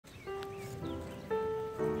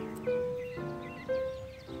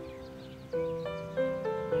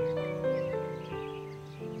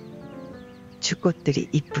고추꽃들이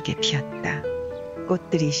이쁘게 피었다.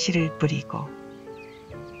 꽃들이 씨를 뿌리고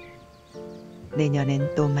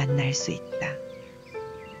내년엔 또 만날 수 있다.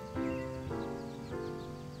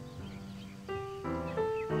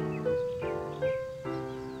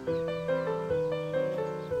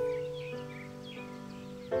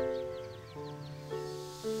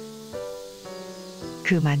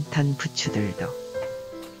 그 많던 부추들도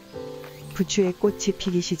부추에 꽃이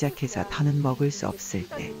피기 시작해서 더는 먹을 수 없을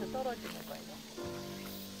때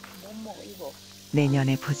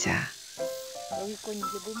내년에 보자. 여기 건 이제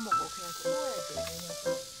못 먹어. 그냥 심어야 돼.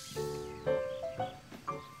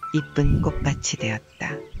 이쁜 꽃밭이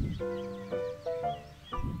되었다.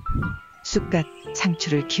 쑥갓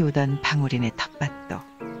상추를 키우던 방울이네 텃밭도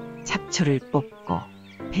잡초를 뽑고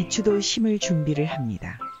배추도 심을 준비를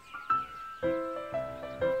합니다.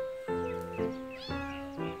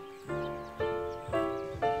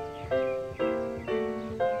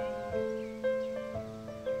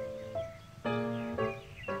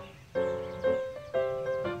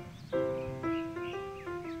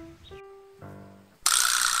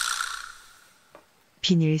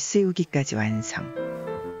 비닐 씌우기까지 완성.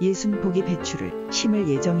 60포기 배추를 심을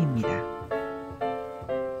예정입니다.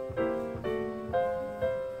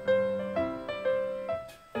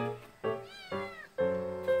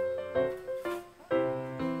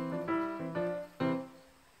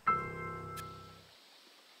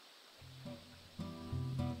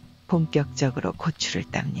 본격적으로 고추를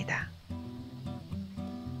땁니다.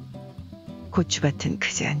 고추밭은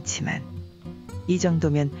크지 않지만 이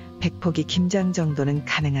정도면 100포기 김장 정도는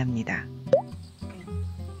가능합니다.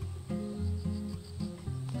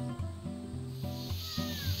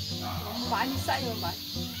 너무 많이 쌓이면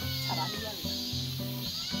잘 안 되네.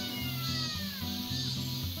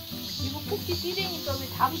 이거 꼭지 뛰려니까 왜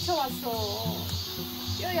다 붙여왔어.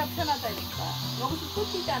 뛰어야 편하다니까. 여기서 또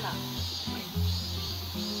뛰잖아.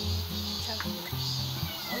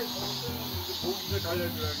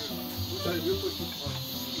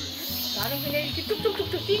 나는 그냥 이렇게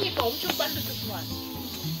뚝뚝뚝뚝 뛰니까 엄청 빠르더구만.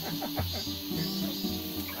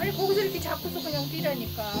 아니 거기서 이렇게 잡고서 그냥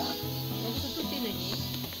뛰라니까. 여기서 또 뛰느니.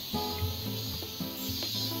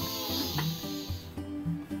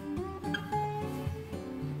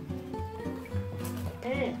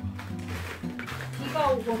 네.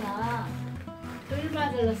 비가 오거나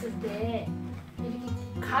들만 들렀을 때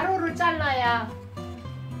이렇게 가로를 잘라야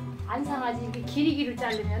안 상하지. 이렇게 길이를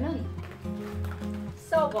자르면은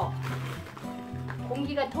썩어.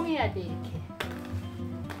 공기가 통해야 돼 이렇게.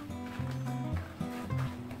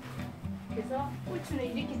 그래서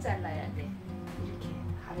고추는 이렇게 잘라야 돼. 이렇게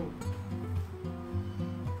가로.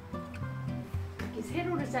 이렇게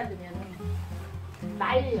세로를 자르면은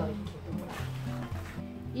말려 이렇게 동그랗게.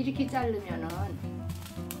 이렇게 자르면은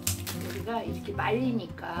우리가 이렇게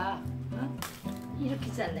말리니까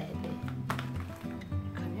이렇게 잘라야 돼.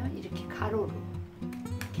 그러면 이렇게 가로로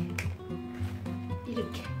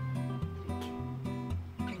이렇게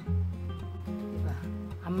이거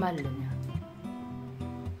안 말르면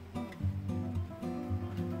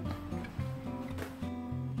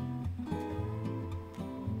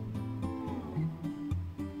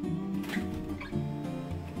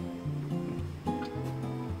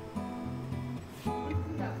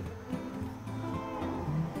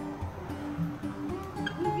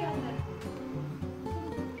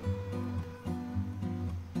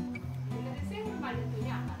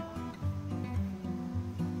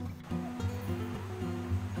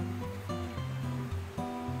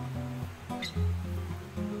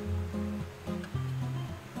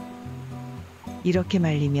이렇게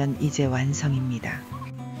말리면 이제 완성입니다.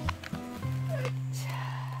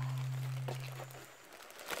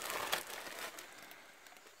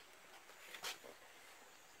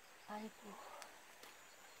 아이고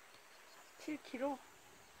 7kg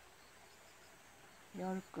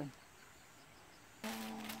 10근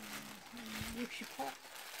 60호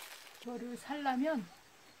저를 살려면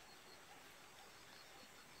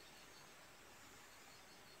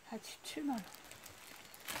한 17만 원.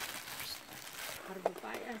 가루로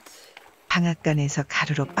빠야지. 방앗간에서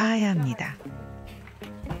가루로 빻아야 합니다.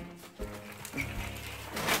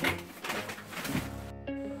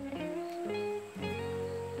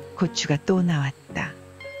 고추가 또 나왔다.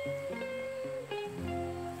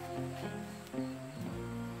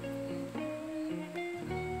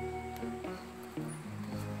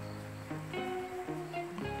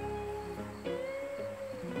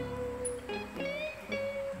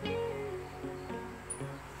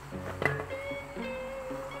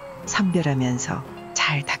 선별하면서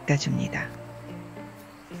잘 닦아줍니다.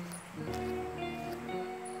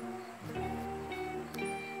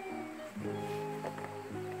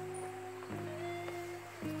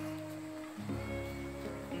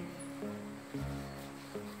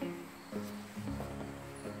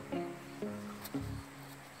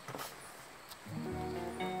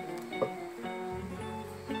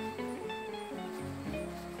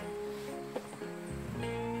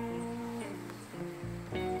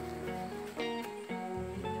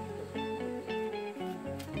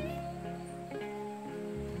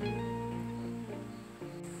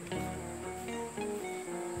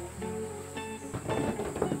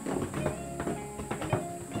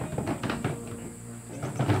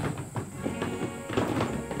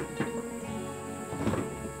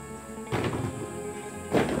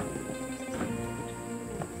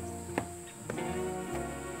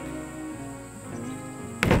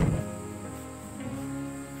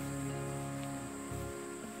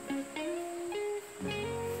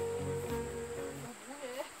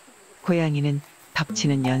 고양이는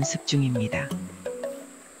덮치는 연습 중입니다.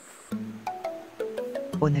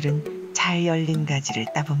 오늘은 잘 열린 가지를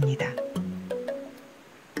따봅니다.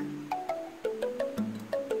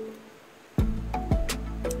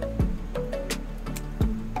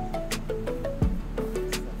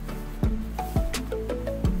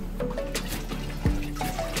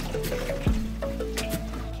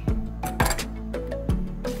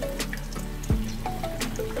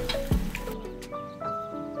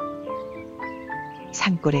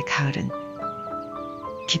 산골의 가을은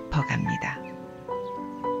깊어갑니다.